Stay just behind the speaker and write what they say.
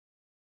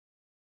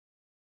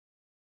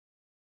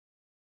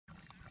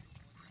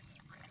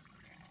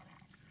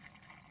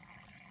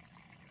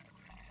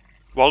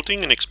While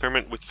doing an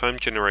experiment with foam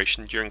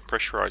generation during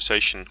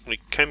pressurization, we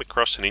came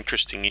across an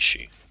interesting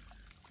issue.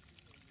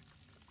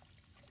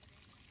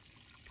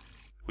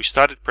 We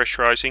started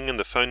pressurizing and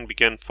the foam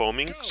began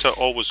forming, so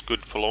all was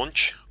good for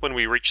launch when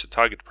we reached the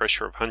target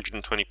pressure of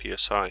 120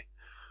 psi.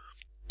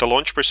 The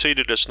launch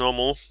proceeded as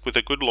normal with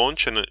a good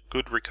launch and a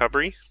good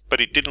recovery,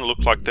 but it didn't look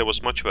like there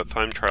was much of a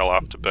foam trail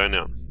after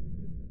burnout.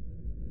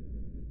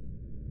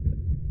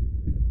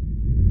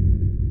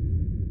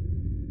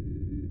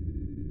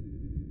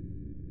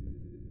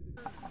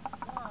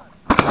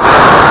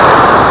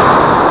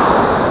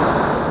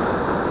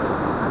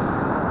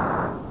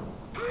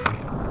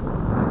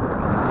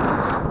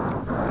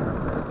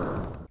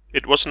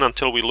 It wasn't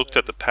until we looked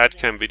at the pad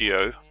cam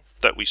video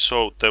that we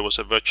saw there was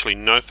virtually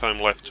no foam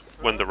left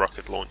when the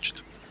rocket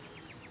launched.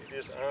 It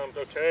is armed,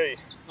 okay.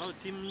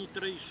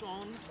 Altimeter is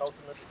on.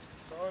 Altimeter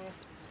is on.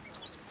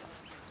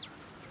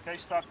 Okay,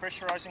 start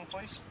pressurizing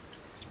please.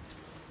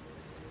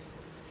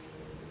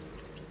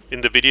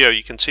 In the video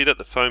you can see that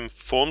the foam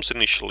forms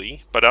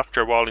initially, but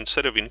after a while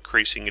instead of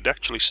increasing it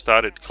actually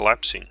started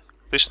collapsing.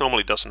 This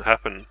normally doesn't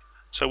happen,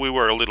 so we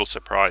were a little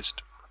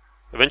surprised.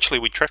 Eventually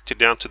we tracked it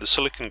down to the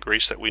silicone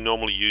grease that we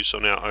normally use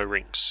on our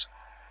O-rings.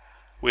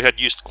 We had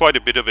used quite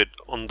a bit of it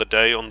on the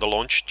day on the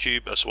launch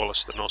tube as well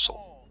as the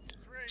nozzle.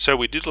 So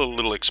we did a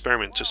little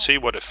experiment to see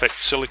what effect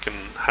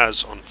silicone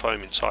has on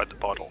foam inside the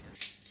bottle.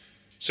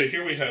 So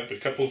here we have a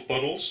couple of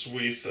bottles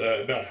with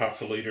about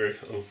half a litre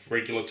of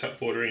regular tap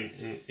water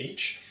in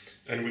each,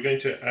 and we're going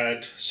to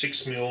add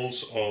 6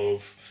 ml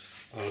of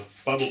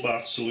bubble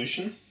bath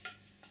solution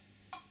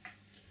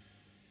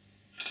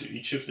to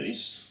each of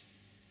these,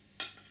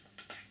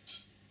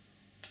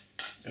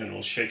 and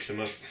we'll shake them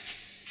up.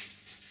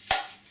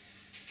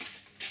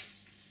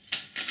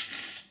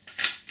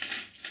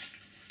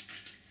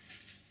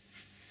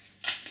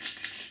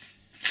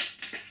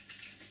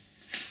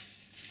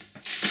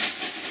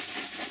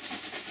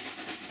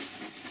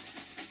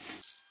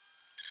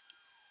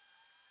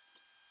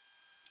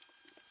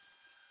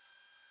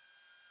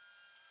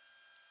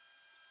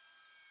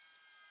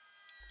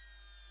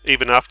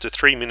 Even after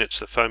 3 minutes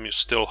the foam is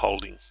still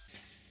holding.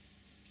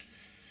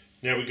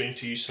 Now we're going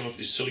to use some of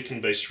this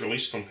silicone-based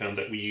release compound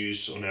that we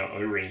use on our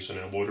O-rings on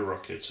our water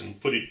rockets and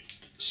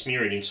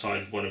smear it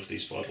inside one of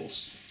these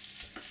bottles.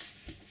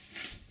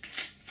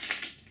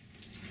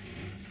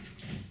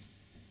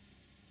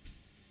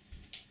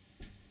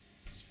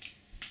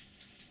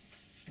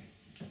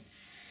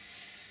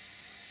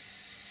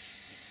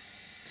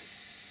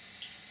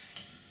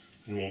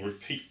 And we'll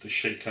repeat the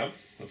shake up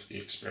of the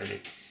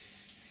experiment.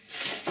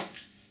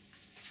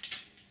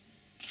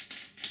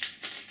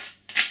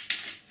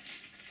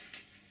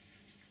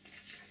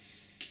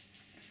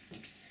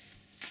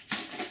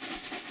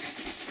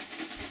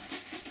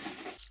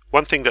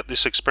 One thing that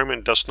this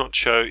experiment does not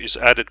show is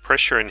added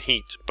pressure and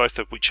heat, both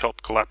of which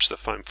help collapse the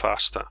foam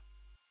faster.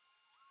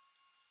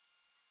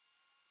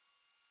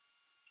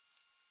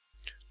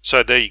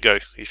 So there you go.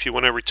 If you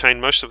want to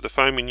retain most of the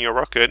foam in your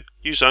rocket,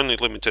 use only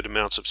limited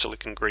amounts of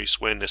silicone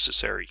grease where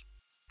necessary.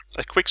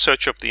 A quick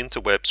search of the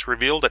interwebs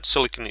revealed that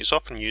silicone is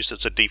often used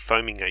as a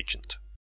defoaming agent.